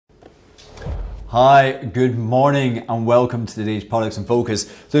Hi, good morning and welcome to today's Products in Focus.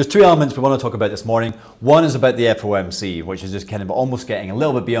 So there's two elements we want to talk about this morning. One is about the FOMC, which is just kind of almost getting a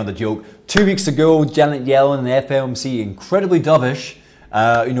little bit beyond the joke. 2 weeks ago, Janet Yellen and the FOMC incredibly dovish,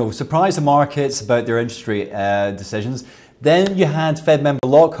 surprised the markets about their interest rate decisions. Then you had Fed member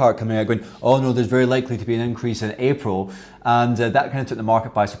Lockhart coming out going, oh no, there's very likely to be an increase in April. And that kind of took the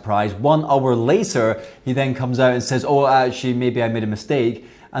market by surprise. 1 hour later, he then comes out and says, oh, actually, maybe I made a mistake.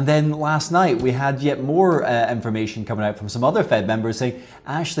 And then last night, we had yet more information coming out from some other Fed members saying,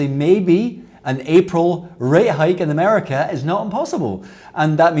 actually, maybe an April rate hike in America is not impossible.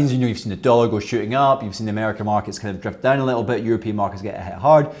 And that means, you've seen the dollar go shooting up, you've seen the American markets kind of drift down a little bit, European markets get hit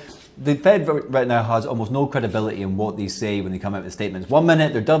hard. The Fed right now has almost no credibility in what they say when they come out with statements. 1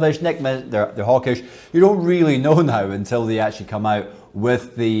 minute they're dovish, next minute they're hawkish. You don't really know now until they actually come out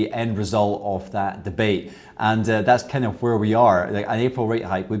with the end result of that debate. And that's kind of where we are. Like, an April rate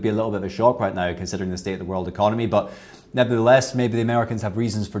hike would be a little bit of a shock right now considering the state of the world economy. But nevertheless, maybe the Americans have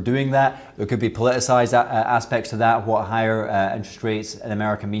reasons for doing that. There could be politicized aspects to that, what higher interest rates in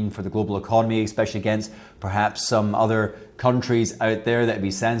America mean for the global economy, especially against perhaps some other countries out there that would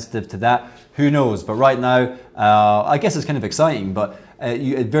be sensitive to that. Who knows? But right now, I guess it's kind of exciting, but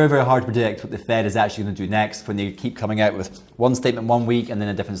it's very, very hard to predict what the Fed is actually going to do next when they keep coming out with one statement 1 week and then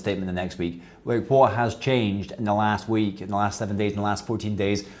a different statement the next week. Like, what has changed in the last week, in the last 7 days, in the last 14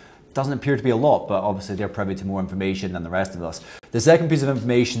 days? Doesn't appear to be a lot, but obviously they're privy to more information than the rest of us. The second piece of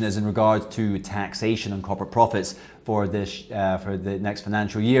information is in regard to taxation on corporate profits for this for the next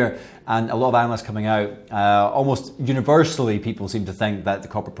financial year, and a lot of analysts coming out. Almost universally, people seem to think that the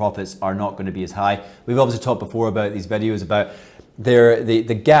corporate profits are not going to be as high. We've obviously talked before about these videos about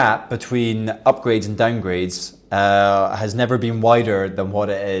the gap between upgrades and downgrades has never been wider than what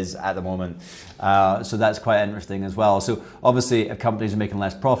it is at the moment. So that's quite interesting as well. So obviously, if companies are making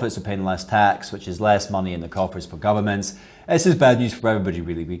less profits, they're paying less tax, which is less money in the coffers for governments. This is bad news for everybody,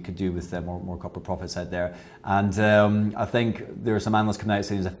 really. We could do with more corporate profits out there. And I think there are some analysts coming out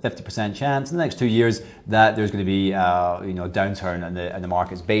saying there's a 50% chance in the next 2 years that there's going to be a downturn in the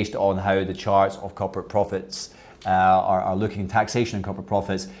markets based on how the charts of corporate profits are looking, taxation and corporate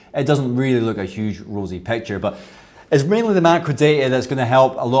profits. It doesn't really look a huge rosy picture, but it's mainly the macro data that's going to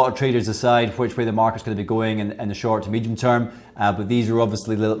help a lot of traders decide which way the market's going to be going in the short to medium term. But these are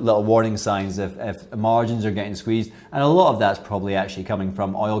obviously little warning signs if margins are getting squeezed. And a lot of that's probably actually coming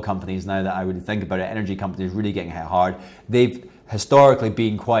from oil companies now that I really think about it. Energy companies really getting hit hard. They've historically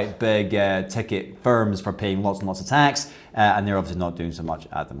been quite big ticket firms for paying lots and lots of tax, and they're obviously not doing so much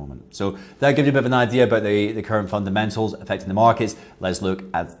at the moment. So that gives you a bit of an idea about the current fundamentals affecting the markets. Let's look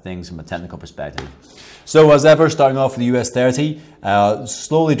at things from a technical perspective. So as ever, starting off with the US 30,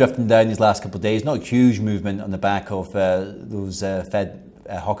 slowly drifting down these last couple of days. Not a huge movement on the back of those Fed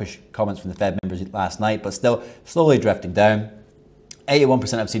hawkish comments from the Fed members last night, but still slowly drifting down. 81%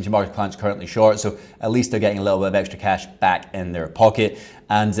 of CMC Markets clients currently short, so at least they're getting a little bit of extra cash back in their pocket.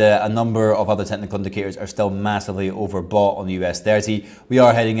 And a number of other technical indicators are still massively overbought on the US 30. We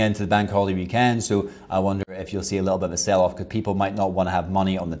are heading into the bank holiday weekend, so I wonder if you'll see a little bit of a sell-off because people might not want to have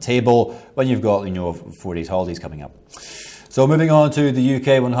money on the table when you've got 4 days holidays coming up. So moving on to the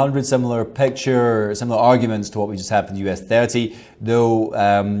UK 100, similar picture, similar arguments to what we just had for the US 30, though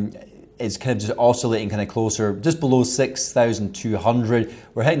it's kind of just oscillating kind of closer, just below 6,200.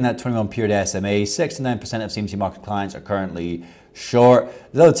 We're hitting that 21 period SMA. 69% of CMC market clients are currently short.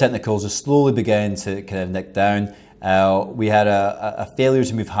 The other technicals are slowly beginning to kind of nick down. We had a failure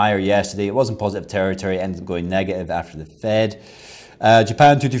to move higher yesterday. It wasn't positive territory, ended up going negative after the Fed.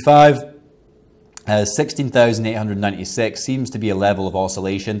 Japan 225. 16,896 seems to be a level of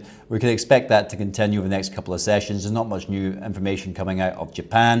oscillation. We could expect that to continue over the next couple of sessions. There's not much new information coming out of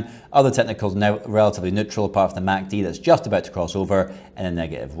Japan. Other technicals now relatively neutral, apart from the MACD that's just about to cross over in a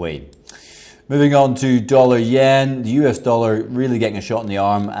negative way. Moving on to dollar yen, the US dollar really getting a shot in the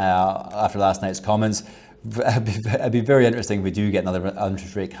arm after last night's comments. It'd be very interesting if we do get another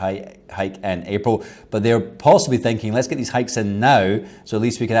interest rate hike in April, but they're possibly thinking, let's get these hikes in now, so at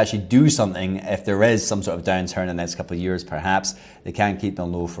least we can actually do something if there is some sort of downturn in the next couple of years, perhaps. They can't keep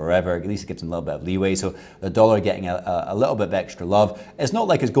them low forever. At least it gives them a little bit of leeway. So the dollar getting a little bit of extra love. It's not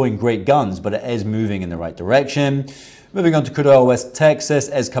like it's going great guns, but it is moving in the right direction. Moving on to crude oil, West Texas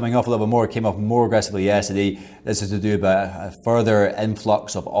is coming off a little bit more. It came off more aggressively yesterday. This is to do about a further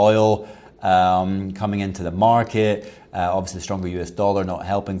influx of oil coming into the market. Obviously, the stronger US dollar not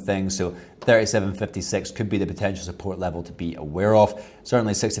helping things. So 37.56 could be the potential support level to be aware of.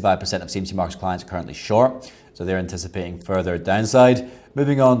 Certainly 65% of CMC Markets clients are currently short, so they're anticipating further downside.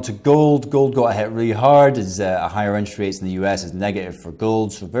 Moving on to gold. Gold got hit really hard as higher interest rates in the US is negative for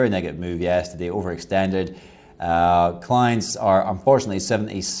gold. So very negative move yesterday, overextended. Clients are unfortunately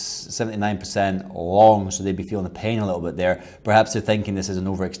 79% long, so they'd be feeling the pain a little bit there. Perhaps they're thinking this is an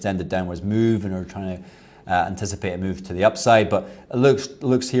overextended downwards move and are trying to anticipate a move to the upside, but it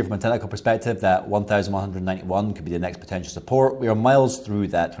looks here from a technical perspective that 1,191 could be the next potential support. We are miles through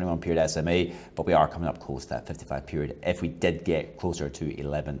that 21 period SMA, but we are coming up close to that 55 period if we did get closer to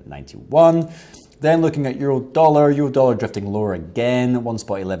 1191. Then looking at euro dollar drifting lower again. One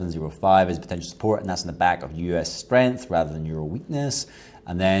spot 11.05 is potential support, and that's in the back of US strength rather than euro weakness.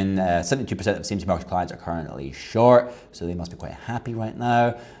 And then 72% of CMC Markets clients are currently short, so they must be quite happy right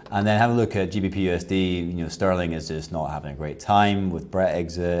now. And then have a look at GBP USD. Sterling is just not having a great time with Brexit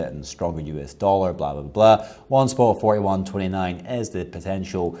exit and stronger US dollar, blah, blah, blah. One spot 41.29 is the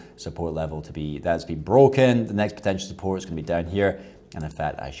potential support level that's been broken. The next potential support is going to be down here. And in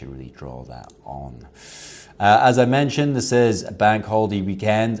fact, I should really draw that on. As I mentioned, this is a bank holiday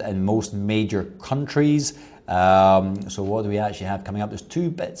weekend in most major countries. So what do we actually have coming up? There's 2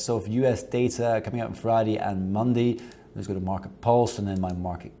 bits of US data coming out on Friday and Monday. Let's go to Market Pulse and then my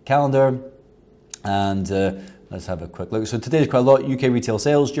market calendar. And let's have a quick look. So today's quite a lot. UK retail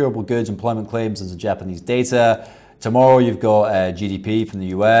sales, durable goods, employment claims, and some Japanese data. Tomorrow you've got GDP from the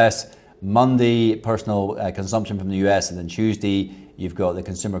US. Monday, personal consumption from the US. And then Tuesday, you've got the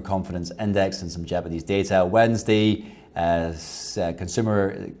consumer confidence index and some Japanese data. Wednesday,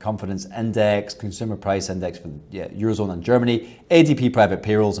 consumer confidence index, consumer price index for Eurozone and Germany, ADP private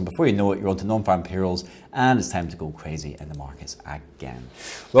payrolls, and before you know it, you're on to non-farm payrolls, and it's time to go crazy in the markets again.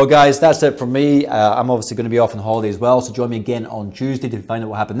 Well, guys, that's it from me. I'm obviously going to be off on holiday as well, so join me again on Tuesday to find out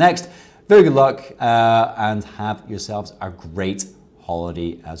what happened next. Very good luck, and have yourselves a great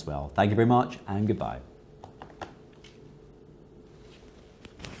holiday as well. Thank you very much, and goodbye.